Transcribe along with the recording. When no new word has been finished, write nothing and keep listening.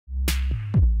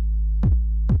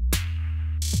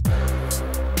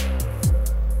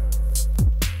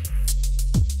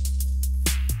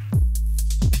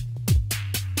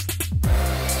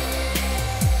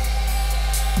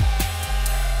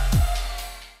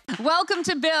Welcome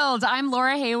to Build. I'm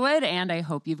Laura Haywood, and I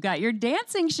hope you've got your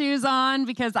dancing shoes on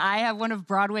because I have one of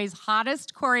Broadway's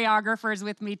hottest choreographers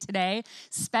with me today.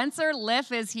 Spencer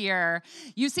Liff is here.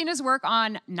 You've seen his work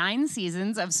on 9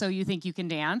 seasons of So You Think You Can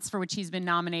Dance, for which he's been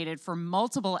nominated for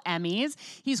multiple Emmys.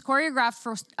 He's choreographed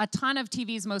for a ton of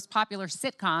TV's most popular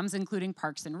sitcoms, including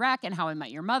Parks and Rec and How I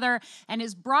Met Your Mother, and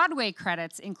his Broadway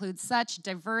credits include such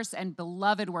diverse and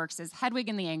beloved works as Hedwig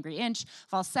and the Angry Inch,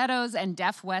 Falsettos, and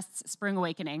Deaf West's Spring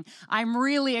Awakening. I'm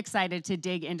really excited to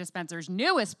dig into Spencer's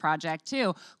newest project,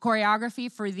 too, choreography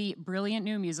for the brilliant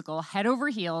new musical Head Over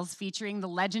Heels, featuring the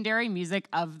legendary music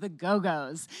of the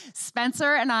GoGos.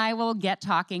 Spencer and I will get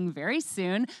talking very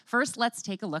soon. First, let's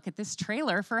take a look at this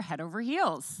trailer for Head Over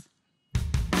Heels.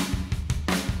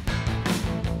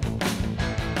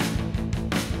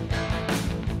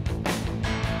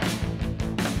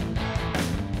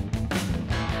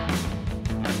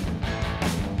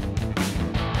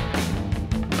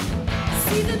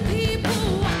 See the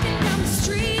people walking down the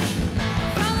street,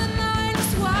 falling line,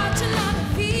 just watching on their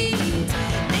feet.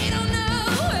 They don't know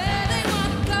where they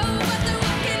want to go, but they're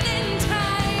walking in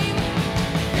time.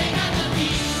 They got the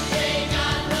beat, they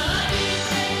got the beat,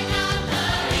 they got the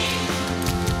beat.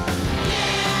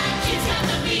 Yeah, kids got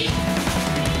the beat.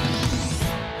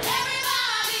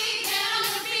 Everybody get on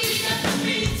your feet. We got the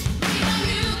beat. We know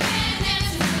you can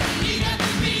dance. We got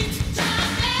the beat.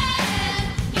 Jump in,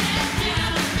 get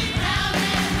down, round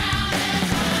and round and round.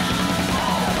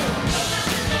 We got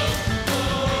the beat.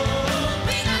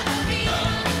 We got the beat. We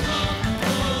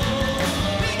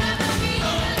got the beat. We got the beat.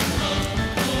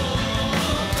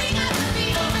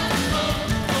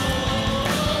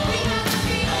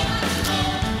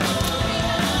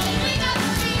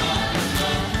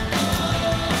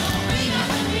 We got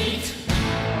the beat.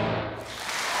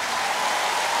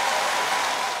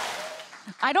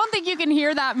 I don't think you can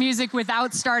hear that music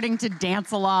without starting to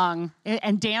dance along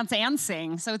and dance and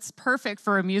sing, so it's perfect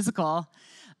for a musical.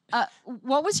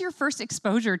 What was your first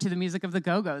exposure to the music of the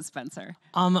Go-Go's, Spencer?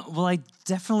 Well, I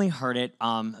definitely heard it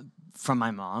from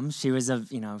my mom. She was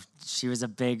a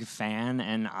big fan,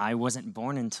 and I wasn't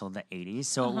born until the '80s,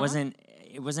 so it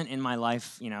wasn't in my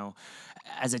life,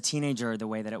 as a teenager the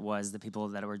way that it was the people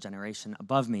that were a generation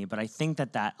above me. But I think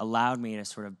that allowed me to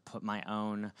sort of put my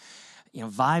own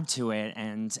vibe to it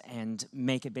and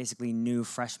make it basically new,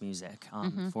 fresh music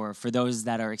for those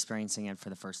that are experiencing it for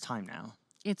the first time now.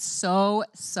 It's so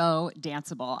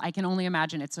danceable. I can only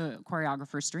imagine it's a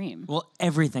choreographer's dream. Well,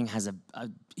 everything has a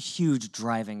huge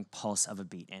driving pulse of a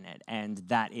beat in it, and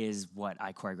that is what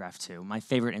I choreograph to. My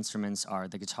favorite instruments are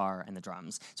the guitar and the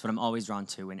drums. It's what I'm always drawn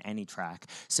to in any track.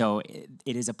 So it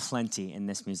is a plenty in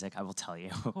this music, I will tell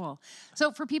you. Cool.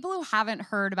 So for people who haven't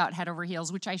heard about Head Over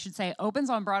Heels, which I should say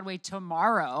opens on Broadway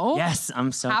tomorrow. Yes,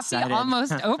 I'm so excited. Happy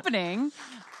almost opening.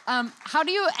 How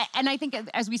do you, and I think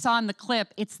as we saw in the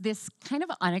clip, it's this kind of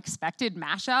unexpected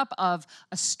mashup of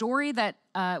a story that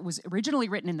was originally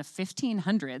written in the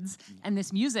 1500s and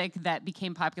this music that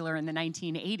became popular in the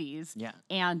 1980s. Yeah.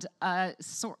 And a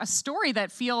story that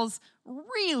feels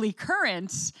really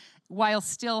current while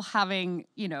still having,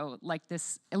 like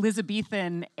this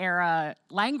Elizabethan era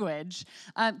language.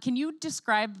 Can you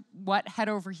describe what Head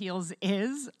Over Heels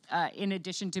is, in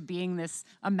addition to being this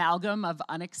amalgam of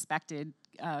unexpected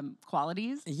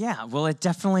qualities? Yeah, well, it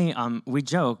definitely, we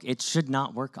joke, it should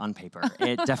not work on paper.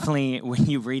 It definitely, when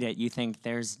you read it, you think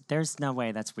there's no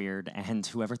way, that's weird, and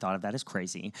whoever thought of that is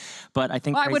crazy. But I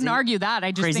think I wouldn't argue that.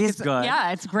 I just crazy think is good.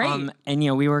 Yeah, it's great.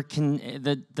 And we were,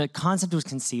 the concept was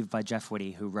conceived by Jeff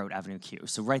Whitty, who wrote Avenue Q.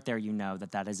 So right there,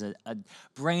 that is a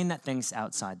brain that thinks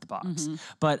outside the box.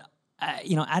 But,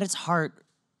 at its heart,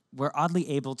 we're oddly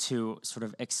able to sort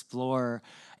of explore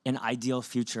an ideal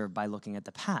future by looking at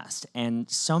the past. And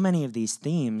so many of these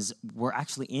themes were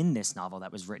actually in this novel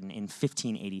that was written in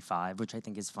 1585, which I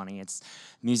think is funny.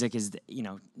 Music is,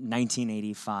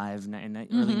 1985, in the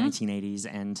early 1980s,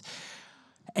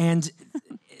 and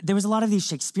there was a lot of these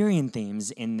Shakespearean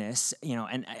themes in this,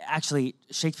 and actually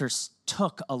Shakespeare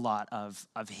took a lot of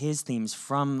his themes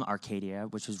from Arcadia,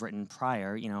 which was written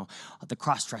prior, the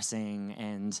cross-dressing,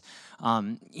 and,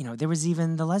 there was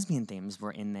even the lesbian themes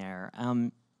were in there.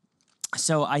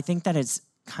 So I think that it's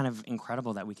kind of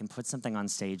incredible that we can put something on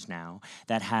stage now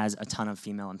that has a ton of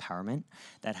female empowerment,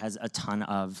 that has a ton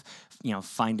of,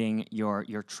 finding your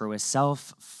truest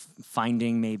self,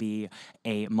 finding maybe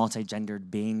a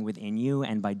multi-gendered being within you,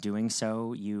 and by doing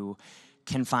so, you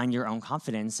can find your own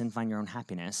confidence and find your own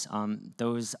happiness.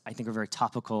 Those, I think, are very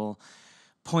topical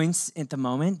points at the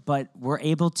moment, but we're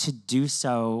able to do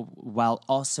so while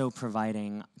also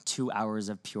providing 2 hours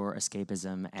of pure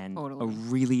escapism and a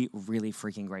really, really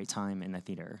freaking great time in the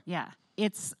theater. Yeah.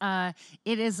 It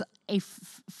is a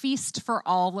feast for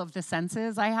all of the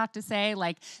senses, I have to say.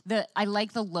 Like I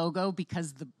like the logo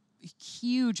because the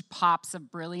huge pops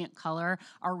of brilliant color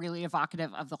are really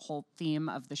evocative of the whole theme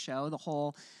of the show. The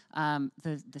whole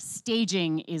the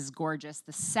staging is gorgeous.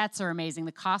 The sets are amazing.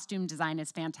 The costume design is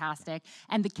fantastic,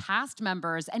 and the cast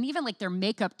members and even like their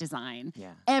makeup design,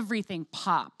 everything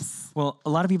pops. Well, a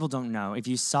lot of people don't know. If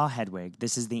you saw Hedwig,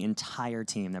 this is the entire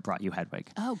team that brought you Hedwig.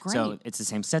 Oh, great! So it's the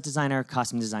same set designer,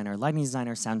 costume designer, lighting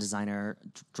designer, sound designer,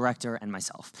 director, and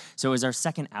myself. So it was our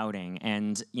second outing,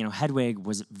 and Hedwig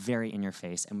was very in your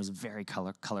face and was very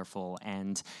colorful,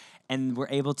 and we're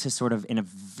able to sort of, in a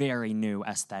very new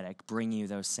aesthetic, bring you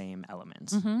those same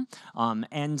elements.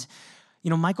 And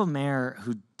Michael Mayer,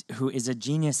 who is a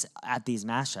genius at these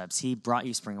mashups, he brought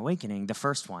you Spring Awakening, the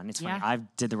first one. It's funny, I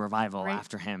did the revival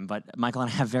after him, but Michael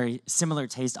and I have very similar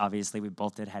taste, obviously. We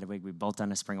both did Hedwig, we both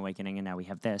done a Spring Awakening, and now we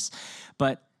have this.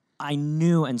 But I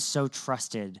knew and so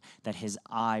trusted that his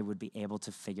eye would be able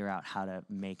to figure out how to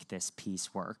make this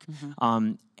piece work.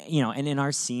 And in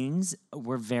our scenes,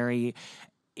 we're very...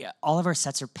 all of our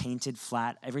sets are painted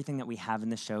flat. Everything that we have in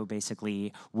the show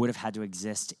basically would have had to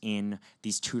exist in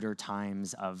these Tudor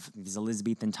times these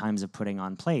Elizabethan times of putting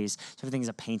on plays. So everything's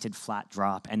a painted flat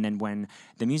drop. And then when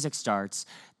the music starts,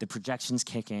 the projections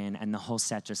kick in and the whole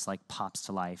set just like pops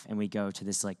to life. And we go to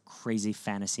this like crazy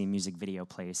fantasy music video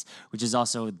place, which is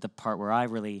also the part where I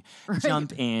really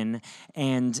jump in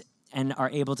and are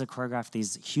able to choreograph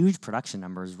these huge production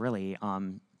numbers, really,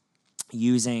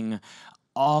 using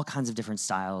all kinds of different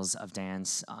styles of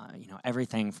dance,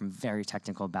 everything from very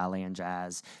technical ballet and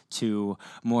jazz to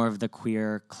more of the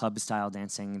queer club style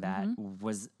dancing that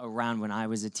was around when I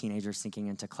was a teenager sneaking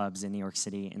into clubs in New York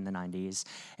City in the 90s,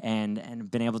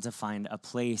 and been able to find a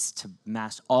place to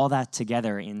mash all that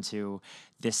together into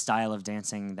this style of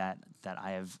dancing that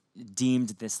I have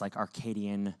deemed this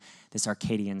Arcadian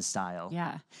style.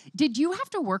 Yeah. Did you have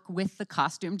to work with the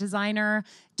costume designer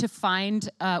to find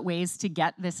ways to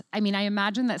get this? I mean, I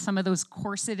imagine that some of those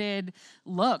corseted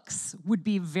looks would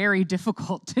be very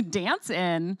difficult to dance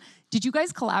in. Did you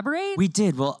guys collaborate? We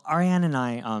did. Well, Ariane and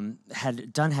I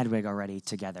had done Hedwig already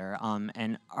together,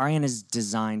 and Ariane has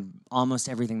designed almost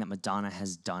everything that Madonna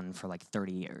has done for like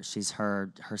 30 years. She's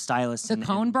her stylist. The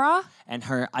cone bra? And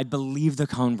I believe the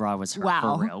cone bra was her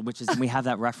for real, which is, we have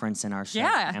that reference in our show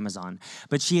on Amazon.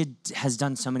 But she has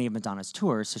done so many of Madonna's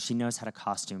tours, so she knows how to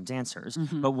costume dancers.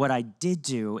 But what I did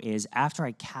do is, after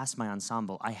I cast my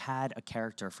ensemble, I had a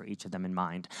character for each of them in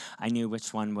mind. I knew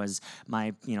which one was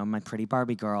my pretty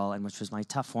Barbie girl, and which was my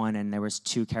tough one, and there was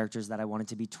 2 characters that I wanted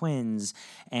to be twins.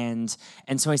 And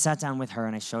so I sat down with her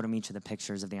and I showed them each of the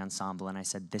pictures of the ensemble, and I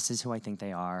said, this is who I think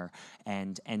they are.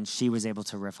 And she was able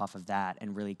to riff off of that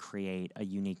and really create a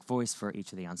unique voice for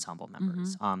each of the ensemble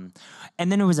members.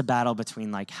 And then it was a battle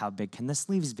between like, how big can the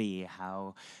sleeves be?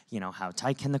 How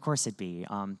tight can the corset be?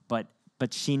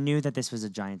 But she knew that this was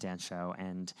a giant dance show,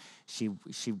 and she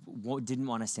didn't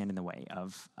want to stand in the way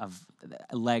of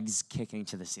legs kicking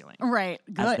to the ceiling. Right,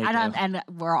 good. And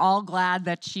we're all glad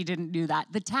that she didn't do that.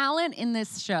 The talent in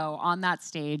this show on that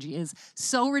stage is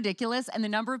so ridiculous, and the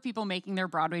number of people making their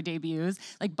Broadway debuts,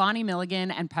 like Bonnie Milligan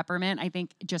and Peppermint, I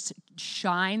think just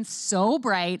shine so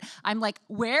bright. I'm like,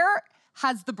 where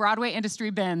has the Broadway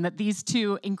industry been that these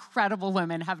 2 incredible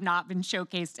women have not been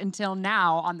showcased until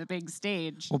now on the big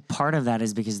stage? Well, part of that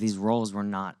is because these roles were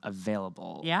not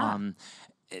available. Yeah.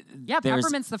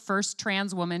 Peppermint's the first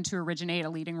trans woman to originate a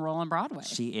leading role on Broadway.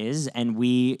 She is, and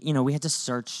we had to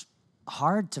search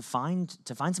hard to find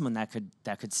someone that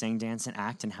could sing, dance, and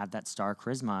act and have that star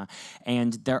charisma.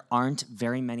 And there aren't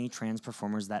very many trans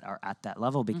performers that are at that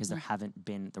level because there haven't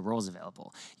been the roles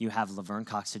available. You have Laverne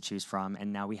Cox to choose from,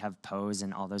 and now we have Pose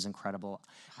and all those incredible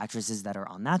actresses that are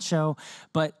on that show.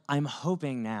 But I'm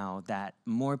hoping now that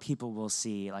more people will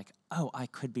see, like, oh, I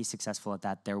could be successful at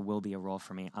that. There will be a role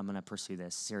for me. I'm going to pursue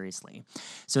this seriously.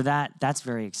 So that's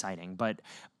very exciting. But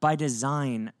by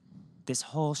design, this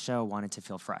whole show wanted to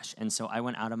feel fresh. And so I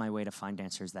went out of my way to find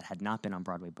dancers that had not been on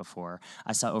Broadway before.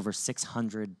 I saw over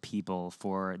 600 people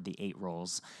for the 8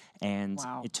 roles. And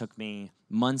it took me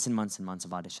months and months and months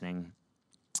of auditioning.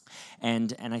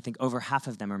 And I think over half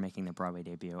of them are making their Broadway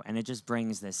debut. And it just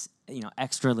brings this,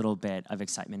 extra little bit of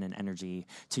excitement and energy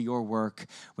to your work.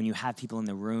 When you have people in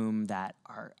the room that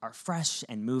are fresh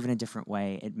and move in a different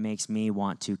way, it makes me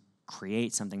want to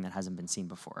create something that hasn't been seen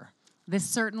before. This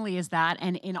certainly is that,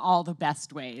 and in all the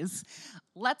best ways.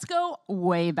 Let's go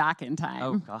way back in time.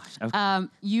 Oh gosh. Okay.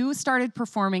 You started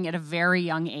performing at a very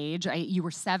young age. You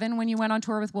were 7 when you went on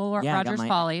tour with Will Yeah, I got Rogers my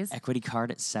Follies. equity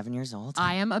card at 7 years old.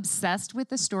 I am obsessed with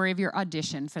the story of your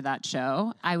audition for that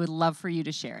show. I would love for you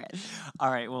to share it. All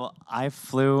right. Well, I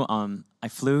flew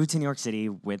to New York City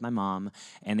with my mom,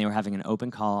 and they were having an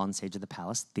open call on stage at the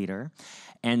Palace Theater.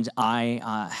 And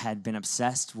I had been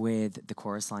obsessed with the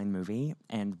Chorus Line movie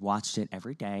and watched it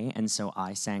every day. And so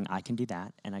I sang I Can Do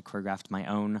That, and I choreographed my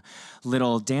own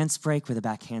little dance break with a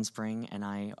back handspring, and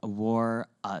I wore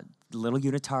a little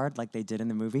unitard like they did in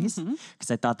the movies, because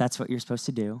I thought that's what you're supposed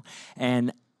to do.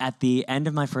 And at the end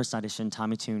of my first audition,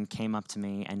 Tommy Tune came up to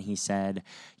me and he said,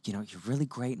 you know, you're really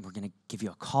great and we're going to give you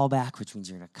a call back, which means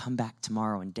you're going to come back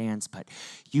tomorrow and dance, but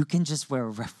you can just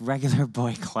wear regular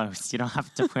boy clothes. You don't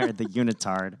have to wear the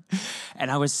unitard. And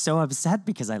I was so upset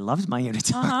because I loved my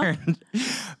unitard.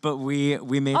 But we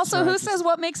made Also, sure who says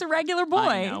what makes a regular boy?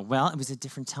 I know. Well, it was a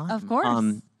different time. Of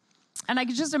course. And I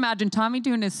could just imagine Tommy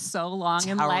Tune is so long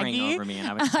and Towering leggy. over me, and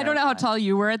I was I don't know how terrified. tall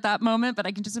you were at that moment, but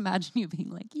I can just imagine you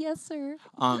being like, "Yes, sir."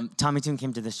 Tommy Tune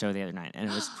came to the show the other night, and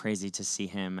it was crazy to see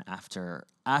him after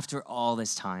all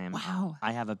this time. Wow.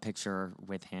 I have a picture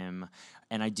with him,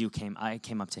 and I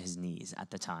came up to his knees at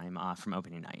the time from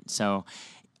opening night. So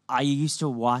I used to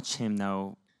watch him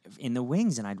though in the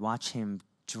wings, and I'd watch him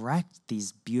direct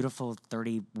these beautiful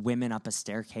 30 women up a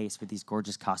staircase with these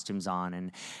gorgeous costumes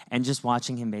on, and just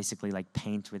watching him basically like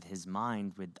paint with his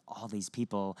mind with all these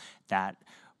people that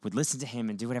would listen to him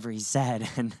and do whatever he said.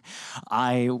 And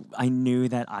I knew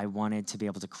that I wanted to be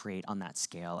able to create on that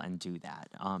scale and do that.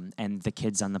 And the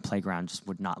kids on the playground just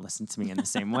would not listen to me in the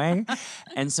same way.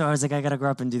 And so I was like, I gotta grow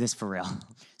up and do this for real.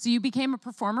 So you became a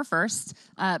performer first,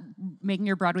 making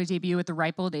your Broadway debut at the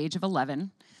ripe old age of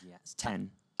 11. Yes,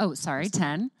 10. Oh, sorry,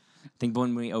 10. I think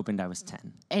when we opened, I was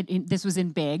 10. This was in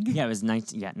Big. Yeah, it was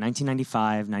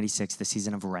 1995, 96, the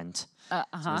season of Rent. So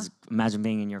it was, imagine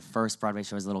being in your first Broadway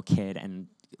show as a little kid and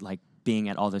like being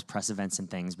at all those press events and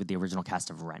things with the original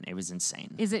cast of Rent. It was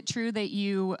insane. Is it true that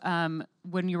you,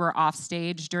 when you were off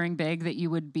stage during Big, that you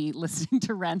would be listening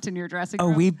to Rent in your dressing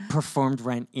room? Oh, we performed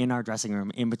Rent in our dressing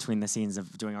room in between the scenes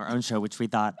of doing our own show, which we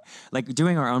thought, like,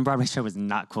 doing our own Broadway show was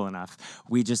not cool enough.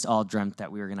 We just all dreamt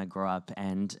that we were going to grow up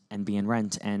and be in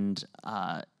Rent. And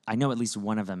I know at least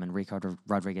one of them, Enrico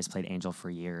Rodriguez, played Angel for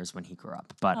years when he grew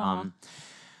up.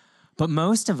 But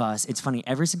most of us, it's funny,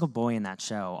 every single boy in that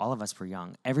show, all of us were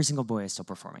young, every single boy is still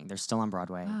performing. They're still on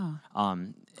Broadway. Wow.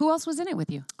 Who else was in it with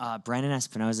you? Brandon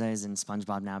Espinoza is in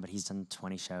SpongeBob now, but he's done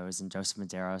 20 shows. And Joseph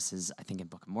Medeiros is, I think, in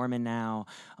Book of Mormon now.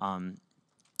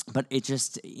 But it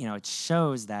just, it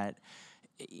shows that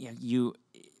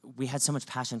we had so much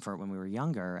passion for it when we were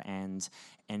younger, and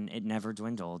it never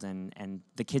dwindled. And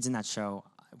the kids in that show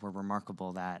were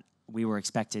remarkable that we were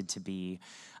expected to be,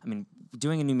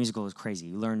 doing a new musical is crazy.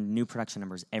 You learn new production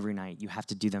numbers every night. You have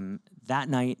to do them that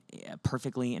night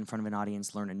perfectly in front of an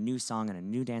audience, learn a new song and a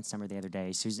new dance number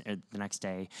the next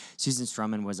day. Susan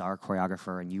Stroman was our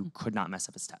choreographer, and you could not mess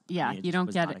up a step. Yeah, you don't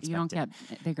get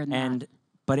bigger than that.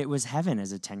 But it was heaven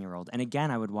as a 10-year-old. And again,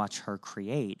 I would watch her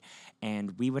create,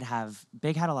 and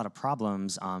Big had a lot of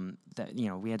problems that,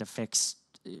 we had to fix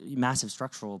massive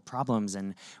structural problems,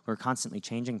 and we're constantly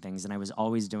changing things, and I was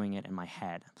always doing it in my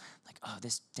head. Like, oh,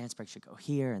 this dance break should go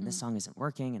here, and this song isn't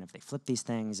working, and if they flip these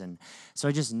things, and so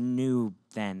I just knew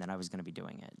then that I was going to be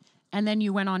doing it. And then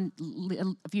you went on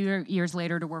a few years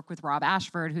later to work with Rob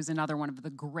Ashford, who's another one of the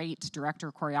great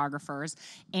director choreographers.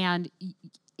 And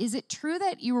is it true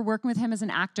that you were working with him as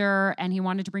an actor and he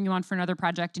wanted to bring you on for another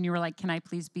project, and you were like, can I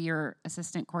please be your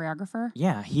assistant choreographer?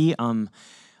 Yeah,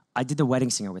 I did The Wedding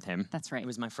Singer with him. That's right. It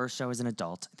was my first show as an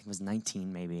adult. I think it was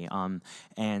 19 maybe.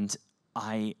 And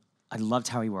I loved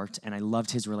how he worked, and I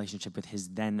loved his relationship with his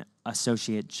then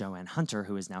associate, Joanne Hunter,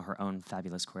 who is now her own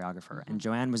fabulous choreographer. And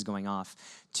Joanne was going off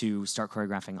to start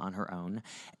choreographing on her own,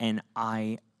 and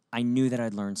I knew that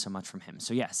I'd learned so much from him.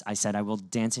 So yes, I said, I will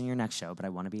dance in your next show, but I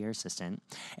want to be your assistant.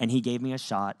 And he gave me a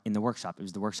shot in the workshop. It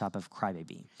was the workshop of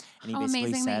Crybaby. And he How basically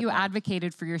amazing said, that you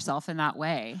advocated for yourself in that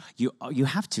way. You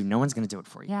have to. No one's going to do it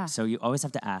for you. Yeah. So you always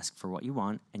have to ask for what you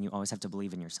want, and you always have to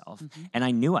believe in yourself. And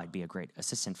I knew I'd be a great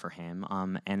assistant for him.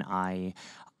 And I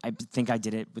think I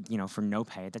did it with, for no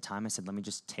pay at the time. I said, let me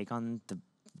just take on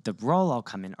the role. I'll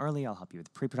come in early. I'll help you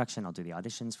with pre-production. I'll do the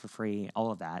auditions for free,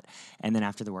 all of that. And then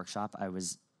after the workshop, I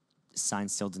was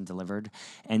signed, sealed, and delivered,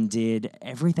 and did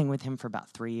everything with him for about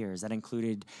 3 years. That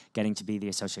included getting to be the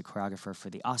associate choreographer for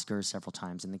the Oscars several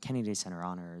times, and the Kennedy Center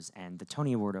Honors, and the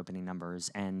Tony Award opening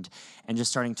numbers, and just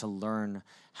starting to learn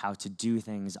how to do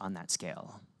things on that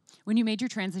scale. when you made your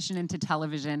transition into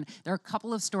television, there are a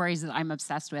couple of stories that I'm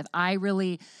obsessed with. I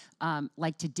really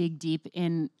like to dig deep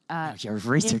in Your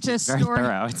research into is very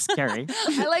thorough. It's scary.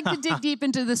 I like to dig deep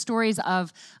into the stories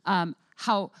of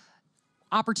how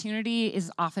opportunity is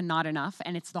often not enough,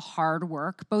 and it's the hard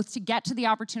work both to get to the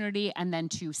opportunity and then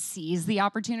to seize the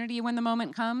opportunity when the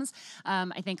moment comes.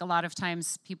 I think a lot of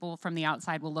times people from the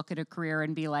outside will look at a career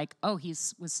and be like, oh,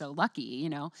 was so lucky, you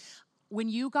know. When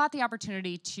you got the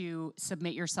opportunity to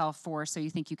submit yourself for So You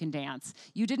Think You Can Dance,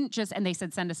 you didn't just, and they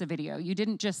said send us a video, you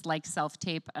didn't just like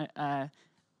self-tape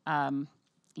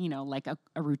you know, like a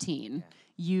routine.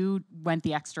 You went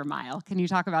the extra mile. Can you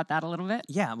talk about that a little bit?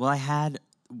 Yeah, well, I had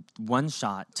one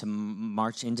shot to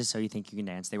march into So You Think You Can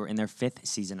Dance. They were in their 5th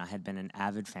season. I had been an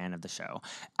avid fan of the show.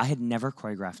 I had never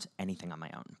choreographed anything on my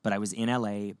own, but I was in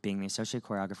LA being the associate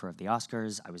choreographer of the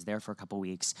Oscars. I was there for a couple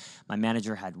weeks. My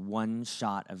manager had one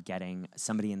shot of getting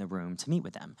somebody in the room to meet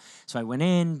with them. So I went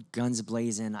in, guns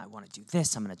blazing. I want to do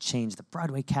this. I'm going to change the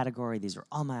Broadway category. These are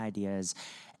all my ideas.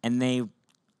 And they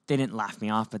didn't laugh me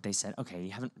off, but they said, okay,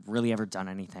 you haven't really ever done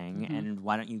anything, and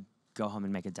why don't you go home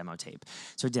and make a demo tape?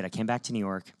 So I did. I came back to New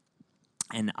York,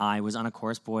 and I was on a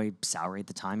chorus boy salary at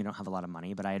the time. You don't have a lot of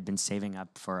money, but I had been saving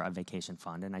up for a vacation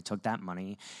fund, and I took that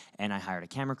money, and I hired a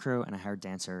camera crew, and I hired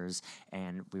dancers,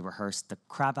 and we rehearsed the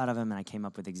crap out of them, and I came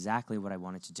up with exactly what I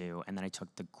wanted to do, and then I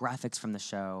took the graphics from the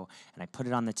show, and I put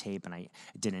it on the tape, and I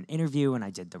did an interview, and I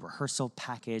did the rehearsal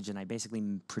package, and I basically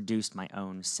produced my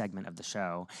own segment of the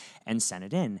show and sent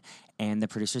it in, and the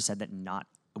producer said that not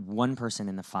one person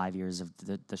in the 5 years of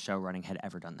the show running had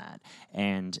ever done that,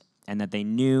 and that they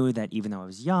knew that even though I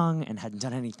was young and hadn't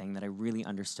done anything, that I really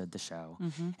understood the show.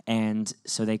 And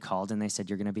so they called and they said,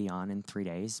 you're going to be on in 3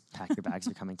 days. Pack your bags.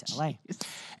 You're coming to LA.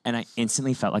 And I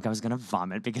instantly felt like I was going to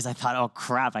vomit because I thought, oh,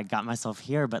 crap, I got myself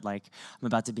here. But, like, I'm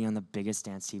about to be on the biggest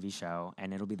dance TV show,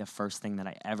 and it'll be the first thing that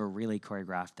I ever really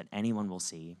choreographed that anyone will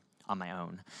see on my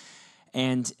own.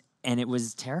 And it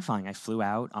was terrifying. I flew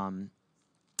out.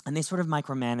 And they sort of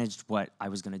micromanaged what I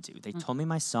was going to do. They told me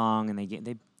my song, and they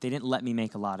didn't let me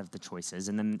make a lot of the choices.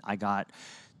 And then I got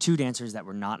 2 dancers that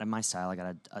were not in my style. I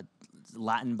got a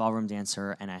Latin ballroom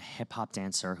dancer and a hip-hop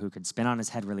dancer who could spin on his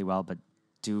head really well, but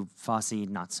do Fosse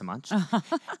not so much.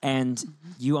 And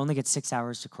you only get 6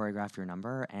 hours to choreograph your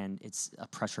number, and it's a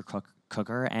pressure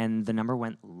cooker. And the number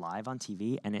went live on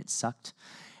TV, and it sucked.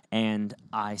 And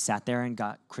I sat there and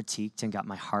got critiqued and got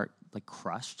my heart, like,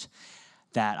 crushed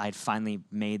that I'd finally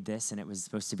made this, and it was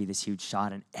supposed to be this huge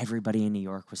shot, and everybody in New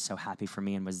York was so happy for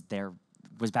me and was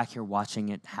back here watching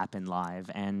it happen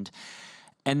live. And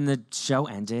the show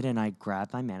ended, and I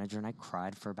grabbed my manager, and I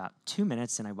cried for about 2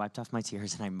 minutes, and I wiped off my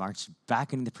tears, and I marched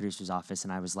back into the producer's office,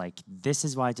 and I was like, this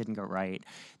is why it didn't go right.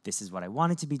 This is what I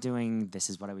wanted to be doing. This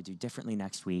is what I would do differently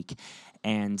next week.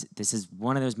 And this is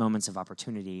one of those moments of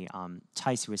opportunity.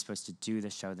 Tice, who was supposed to do the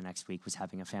show the next week, was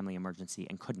having a family emergency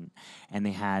and couldn't. And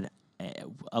they had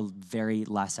a very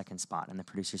last-second spot, and the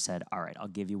producer said, all right, I'll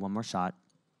give you one more shot.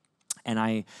 And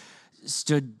I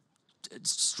stood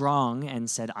strong and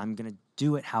said, I'm going to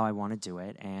do it how I want to do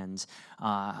it. And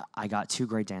I got 2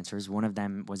 great dancers. One of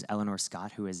them was Eleanor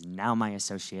Scott, who is now my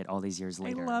associate all these years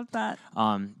later. I love that.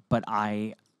 But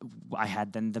I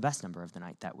had then the best number of the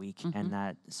night that week. And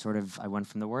that sort of, I went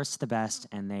from the worst to the best,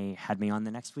 and they had me on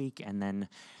the next week, and then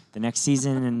the next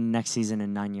season,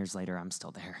 and 9 years later, I'm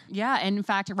still there. Yeah, and in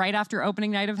fact, right after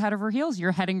opening night of Head Over Heels,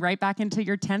 you're heading right back into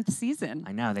your 10th season.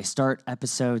 I know. They start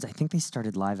episodes, I think they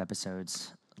started live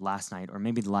episodes last night, or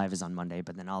maybe the live is on Monday,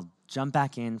 but then I'll jump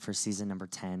back in for season number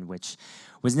 10, which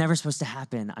was never supposed to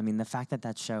happen. I mean, the fact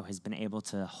that show has been able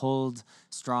to hold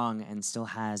strong and still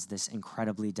has this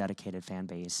incredibly dedicated fan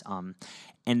base,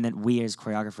 and that we as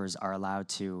choreographers are allowed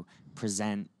to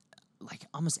present like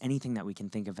almost anything that we can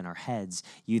think of in our heads.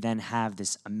 You then have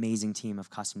this amazing team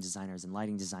of costume designers and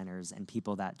lighting designers and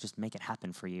people that just make it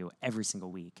happen for you every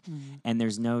single week. And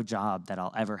there's no job that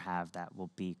I'll ever have that will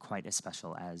be quite as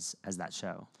special as that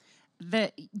show.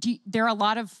 There are a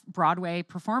lot of Broadway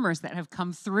performers that have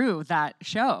come through that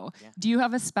show. Yeah. Do you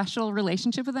have a special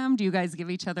relationship with them? Do you guys give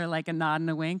each other like a nod and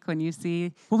a wink when you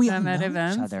see them at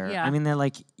events? Each other. Yeah. I mean, they're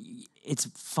like, it's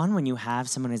fun when you have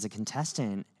someone as a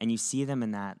contestant and you see them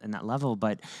in that level.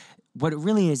 But what it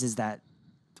really is that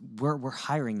we're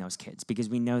hiring those kids because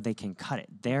we know they can cut it.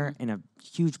 They're in a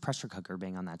huge pressure cooker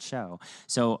being on that show.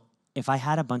 So if I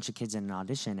had a bunch of kids in an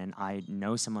audition and I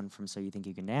know someone from So You Think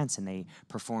You Can Dance and they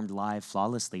performed live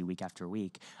flawlessly week after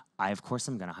week, of course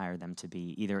I'm going to hire them to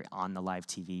be either on the live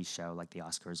TV show like the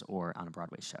Oscars or on a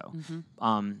Broadway show.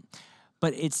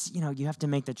 but it's, you have to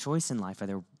make the choice in life,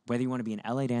 whether you want to be an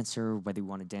LA dancer, whether you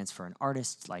want to dance for an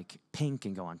artist like Pink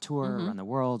and go on tour around the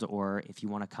world, or if you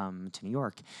want to come to New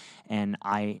York. And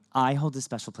I hold a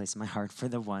special place in my heart for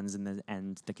the ones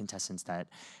and the contestants that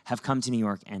have come to New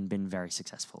York and been very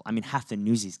successful. I mean, half the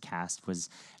Newsies cast was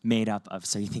made up of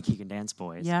So You Think You Can Dance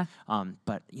boys. Yeah.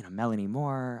 But Melanie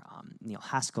Moore, Neil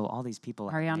Haskell, all these people.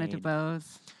 Ariana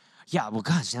DeBose. Yeah, well,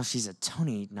 gosh, now she's a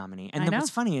Tony nominee. And I then know. what's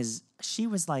funny is she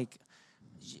was like,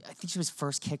 I think she was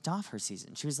first kicked off her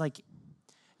season. She was like,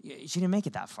 she didn't make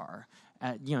it that far.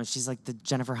 She's like the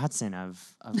Jennifer Hudson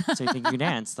of So You Think You Can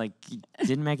Dance. Like,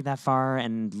 didn't make it that far,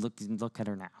 and look at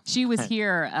her now. She was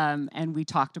here, and we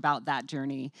talked about that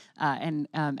journey. And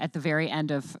at the very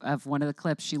end of one of the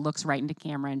clips, she looks right into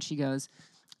camera and she goes,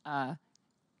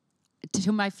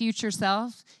 to my future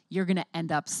self, you're going to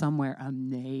end up somewhere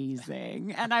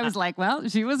amazing. And I was like, well,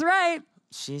 she was right.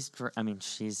 She's driven,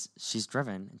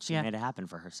 and she made it happen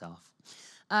for herself.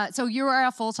 So you are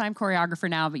a full-time choreographer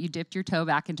now, but you dipped your toe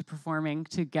back into performing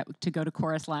to go to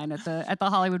chorus line at the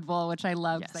Hollywood Bowl, which I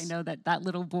love because I know that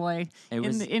little boy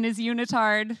in his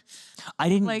unitard. I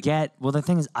didn't get the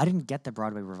thing is I didn't get the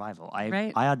Broadway revival.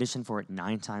 I auditioned for it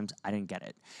 9 times. I didn't get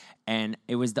it, and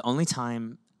it was the only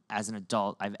time as an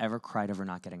adult I've ever cried over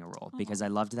not getting a role because I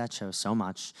loved that show so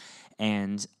much,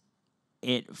 and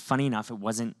funny enough, it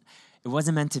wasn't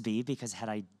meant to be because had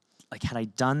I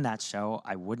done that show,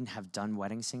 I wouldn't have done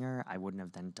Wedding Singer. I wouldn't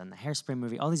have then done the Hairspray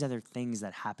movie, all these other things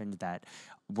that happened that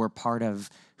were part of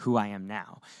who I am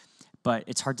now. But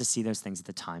it's hard to see those things at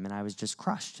the time, and I was just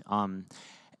crushed.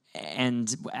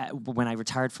 And when I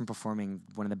retired from performing,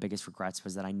 one of the biggest regrets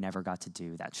was that I never got to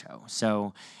do that show.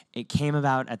 So it came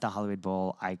about at the Hollywood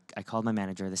Bowl. I called my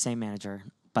manager, the same manager.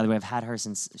 By the way, I've had her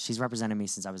she's represented me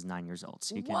since I was 9 years old.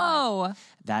 So you can,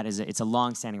 it's a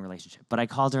long-standing relationship. But I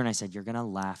called her and I said, you're going to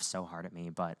laugh so hard at me,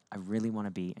 but I really want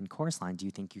to be in chorus line. Do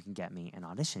you think you can get me an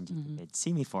audition? Do you think they'd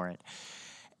see me for it?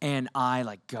 And I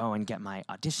go and get my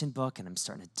audition book, and I'm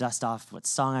starting to dust off what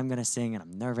song I'm going to sing, and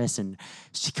I'm nervous. And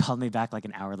she called me back like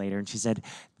an hour later, and she said,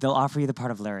 they'll offer you the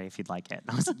part of Larry if you'd like it. And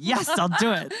I was like, yes, I'll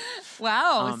do it.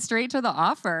 Wow, straight to the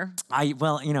offer.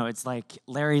 It's like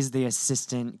Larry's the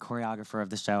assistant choreographer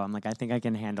of the show. I'm like, I think I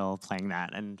can handle playing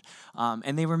that. And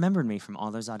they remembered me from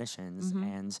all those auditions,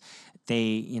 and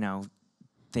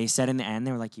they said in the end,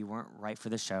 they were like, you weren't right for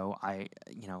the show.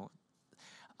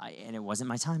 And it wasn't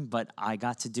my time, but I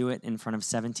got to do it in front of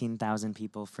 17,000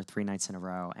 people for 3 nights in a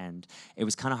row, and it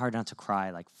was kind of hard not to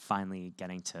cry, finally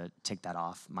getting to tick that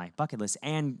off my bucket list.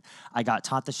 And I got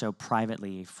taught the show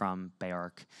privately from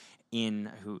Bjork in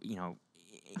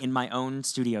my own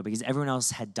studio because everyone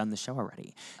else had done the show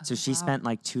already. So she spent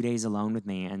 2 days alone with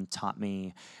me and taught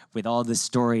me, with all the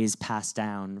stories passed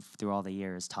down through all the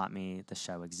years, taught me the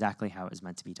show exactly how it was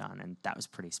meant to be done, and that was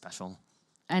pretty special.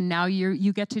 And now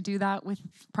you get to do that with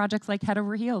projects like Head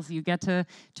Over Heels. You get to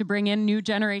bring in new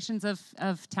generations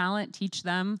of talent, teach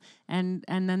them, and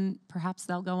then perhaps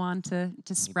they'll go on to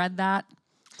spread that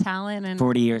talent. And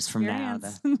 40 years from now,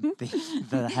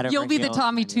 the Head Over You'll be the Heels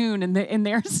Tommy Tune in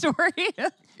their story.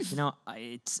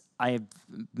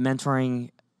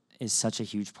 Mentoring is such a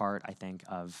huge part, I think,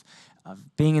 of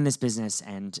being in this business.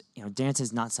 And dance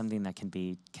is not something that can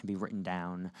be written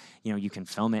down. You can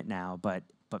film it now, but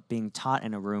being taught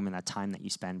in a room and that time that you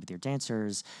spend with your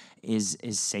dancers is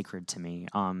sacred to me.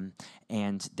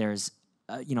 And there's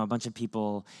a bunch of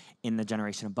people in the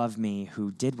generation above me who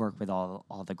did work with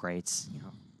all the greats,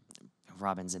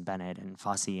 Robbins and Bennett and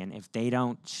Fosse, and if they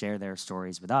don't share their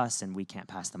stories with us and we can't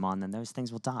pass them on, then those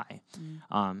things will die.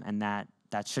 And that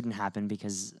shouldn't happen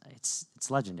because it's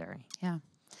legendary. Yeah.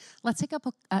 Let's take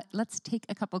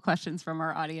a couple questions from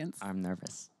our audience. I'm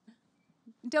nervous.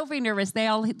 Don't be nervous.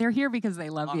 They're here because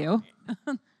they love you.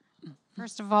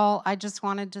 First of all, I just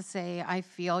wanted to say I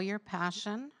feel your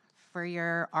passion for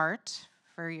your art,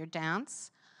 for your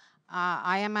dance.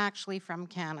 I am actually from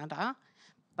Canada,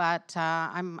 but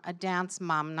I'm a dance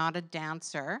mom, not a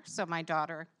dancer. So my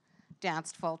daughter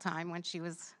danced full-time when she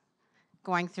was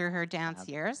going through her dance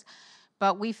years.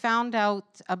 But we found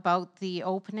out about the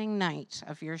opening night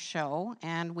of your show,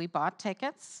 and we bought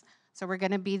tickets. So we're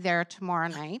going to be there tomorrow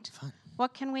night. Fun.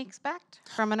 What can we expect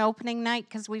from an opening night?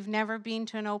 Because we've never been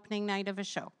to an opening night of a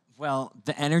show. Well,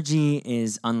 the energy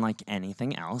is unlike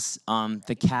anything else.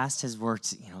 The cast has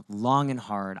worked, long and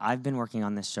hard. I've been working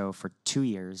on this show for 2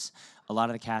 years. A lot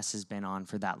of the cast has been on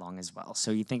for that long as well.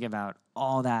 So you think about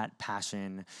all that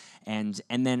passion, and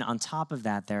then on top of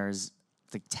that, there's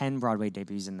like 10 Broadway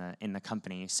debuts in the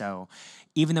company. So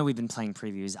even though we've been playing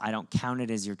previews, I don't count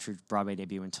it as your true Broadway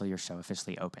debut until your show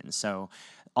officially opens. So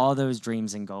all those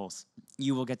dreams and goals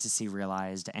you will get to see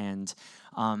realized. And,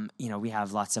 we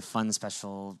have lots of fun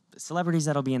special celebrities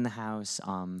that'll be in the house.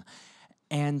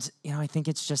 And, I think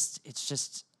it's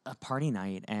just a party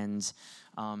night. And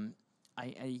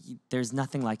there's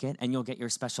nothing like it, and you'll get your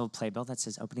special playbill that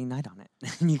says opening night on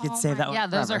it. And you could say that. Yeah,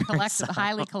 those are forever,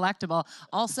 highly collectible.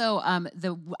 Also,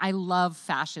 I love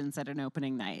fashions at an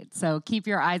opening night, so keep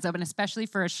your eyes open, especially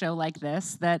for a show like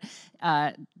this that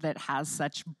has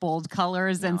such bold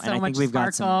colors and so and I much think we've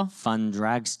sparkle. got some fun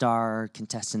drag star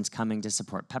contestants coming to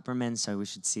support Peppermint, so we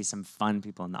should see some fun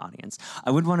people in the audience.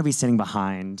 I would want to be sitting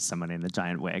behind someone in a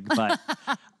giant wig, but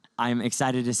I'm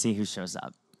excited to see who shows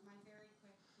up.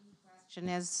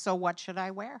 Is, so what should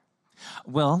I wear?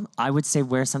 Well, I would say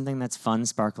wear something that's fun,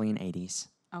 sparkly, and 80s.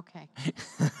 Okay.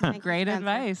 Thank you, Great Spencer.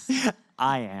 advice.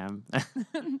 I am.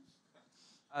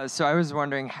 So I was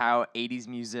wondering how 80s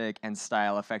music and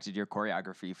style affected your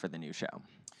choreography for the new show.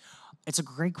 It's a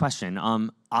great question.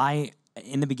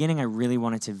 In the beginning, I really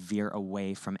wanted to veer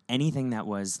away from anything that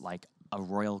was like a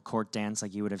royal court dance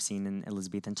like you would have seen in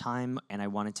Elizabethan time, and I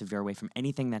wanted to veer away from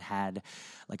anything that had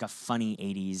like a funny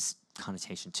 80s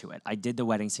connotation to it. I did The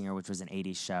Wedding Singer, which was an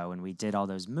 80s show, and we did all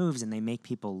those moves, and they make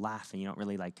people laugh, and you don't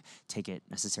really like take it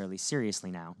necessarily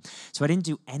seriously now. So I didn't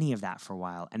do any of that for a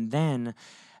while, and then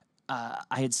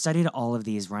I had studied all of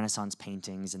these Renaissance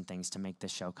paintings and things to make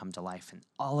this show come to life, and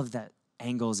all of the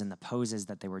angles and the poses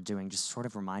that they were doing just sort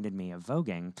of reminded me of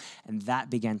voguing, and that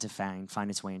began to find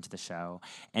its way into the show.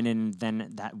 And in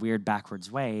then that weird backwards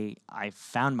way, I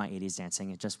found my 80s dancing.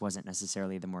 It just wasn't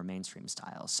necessarily the more mainstream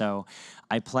style. So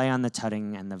I play on the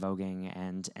tutting and the voguing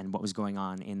and what was going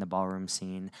on in the ballroom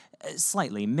scene,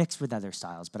 slightly mixed with other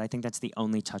styles, but I think that's the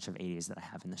only touch of 80s that I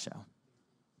have in the show.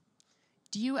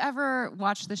 Do you ever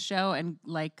watch the show and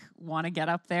like want to get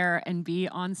up there and be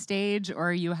on stage, or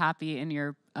are you happy in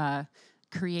your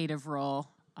creative role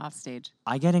off stage?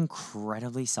 I get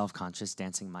incredibly self-conscious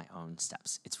dancing my own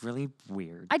steps. It's really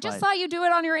weird. I just saw you do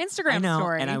it on your Instagram I know,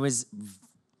 story. and I was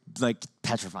like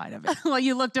petrified of it. Well,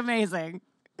 you looked amazing.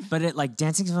 But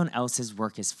dancing someone else's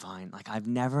work is fine. Like, I've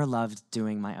never loved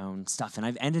doing my own stuff. And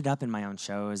I've ended up in my own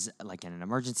shows, like in an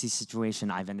emergency situation.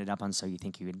 I've ended up on So You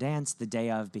Think You Could Dance the day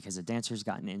of because a dancer's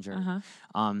gotten injured.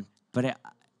 But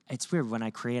it's weird. When I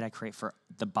create for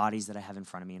the bodies that I have in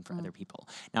front of me and for other people.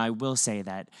 Now, I will say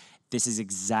that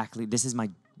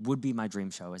would be my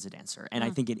dream show as a dancer. And I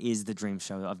think it is the dream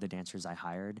show of the dancers I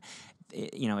hired.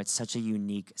 It's such a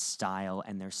unique style,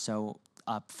 and they're so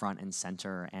up front and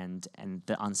center, and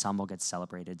the ensemble gets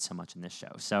celebrated so much in this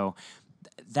show. So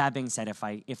that being said, if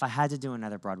I had to do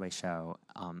another Broadway show,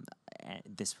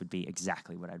 this would be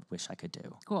exactly what I wish I could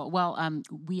do. Cool. Well,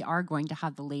 we are going to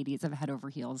have the ladies of Head Over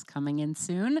Heels coming in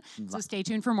soon, so stay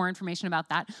tuned for more information about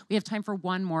that. We have time for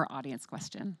one more audience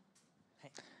question.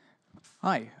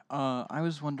 Hi, I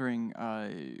was wondering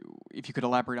if you could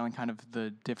elaborate on kind of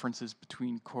the differences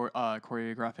between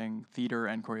choreographing theater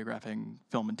and choreographing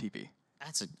film and TV.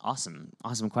 That's an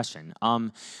awesome question.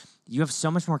 You have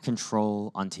so much more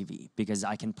control on TV because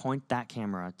I can point that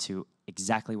camera to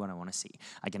exactly what I want to see.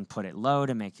 I can put it low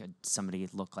to make somebody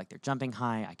look like they're jumping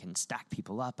high. I can stack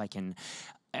people up.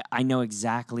 I know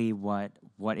exactly what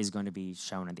is going to be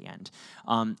shown at the end.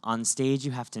 On stage,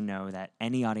 you have to know that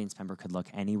any audience member could look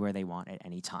anywhere they want at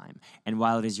any time. And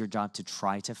while it is your job to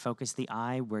try to focus the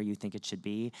eye where you think it should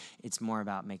be, it's more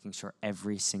about making sure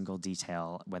every single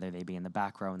detail, whether they be in the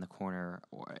back row, in the corner,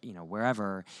 or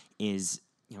wherever, is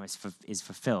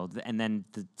fulfilled. And then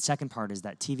the second part is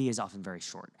that TV is often very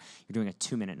short. You're doing a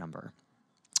 2-minute number.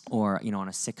 Or, on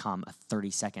a sitcom, a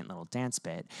 30-second little dance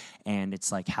bit. And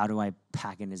it's like, how do I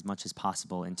pack in as much as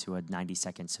possible into a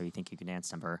 90-second So You Think You Can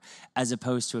Dance number, as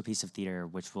opposed to a piece of theater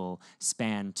which will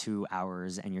span 2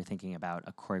 hours and you're thinking about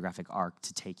a choreographic arc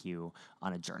to take you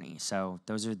on a journey. So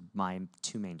those are my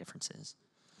two main differences.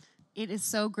 It is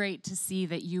so great to see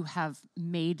that you have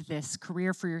made this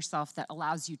career for yourself that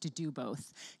allows you to do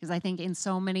both. Because I think in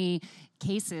so many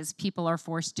cases, people are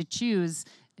forced to choose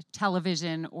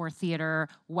television or theater,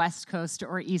 West Coast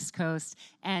or East Coast.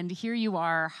 And here you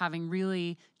are having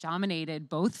really dominated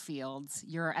both fields.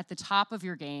 You're at the top of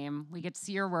your game. We get to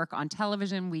see your work on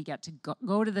television. We get to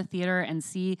go to the theater and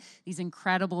see these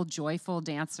incredible, joyful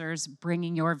dancers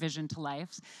bringing your vision to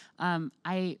life.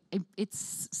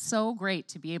 It's so great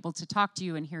to be able to talk to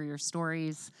you and hear your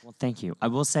stories. Well, thank you. I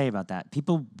will say about that,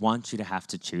 people want you to have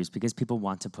to choose because people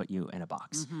want to put you in a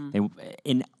box.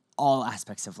 In all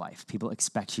aspects of life, people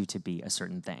expect you to be a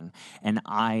certain thing. And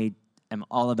I am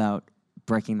all about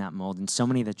breaking that mold. And so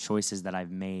many of the choices that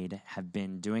I've made have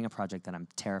been doing a project that I'm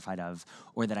terrified of,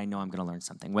 or that I know I'm going to learn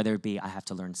something. Whether it be I have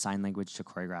to learn sign language to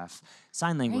choreograph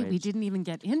sign language, Right, we didn't even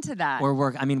get into that. or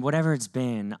work. I mean, whatever it's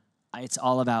been, it's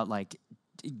all about like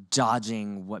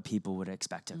dodging what people would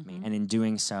expect of me. And in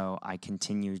doing so, I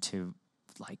continue to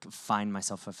like find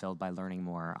myself fulfilled by learning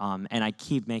more. And I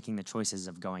keep making the choices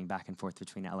of going back and forth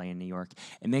between LA and New York.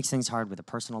 It makes things hard with a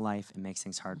personal life. It makes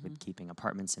things hard with keeping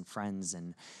apartments and friends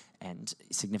and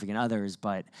significant others.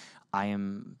 But I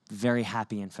am very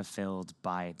happy and fulfilled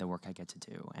by the work I get to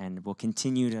do, and will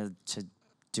continue to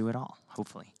do it all,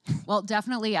 hopefully. Well,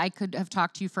 definitely, I could have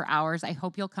talked to you for hours. I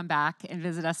hope you'll come back and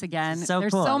visit us again. So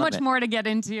There's cool. I so love much it. more to get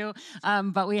into,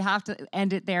 but we have to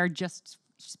end it there just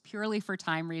purely for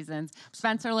time reasons.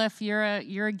 Spencer Liff, you're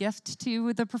a gift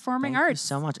to the performing Thank you arts.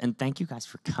 so much, and thank you guys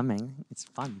for coming. It's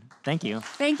fun. Thank you.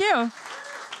 Thank you.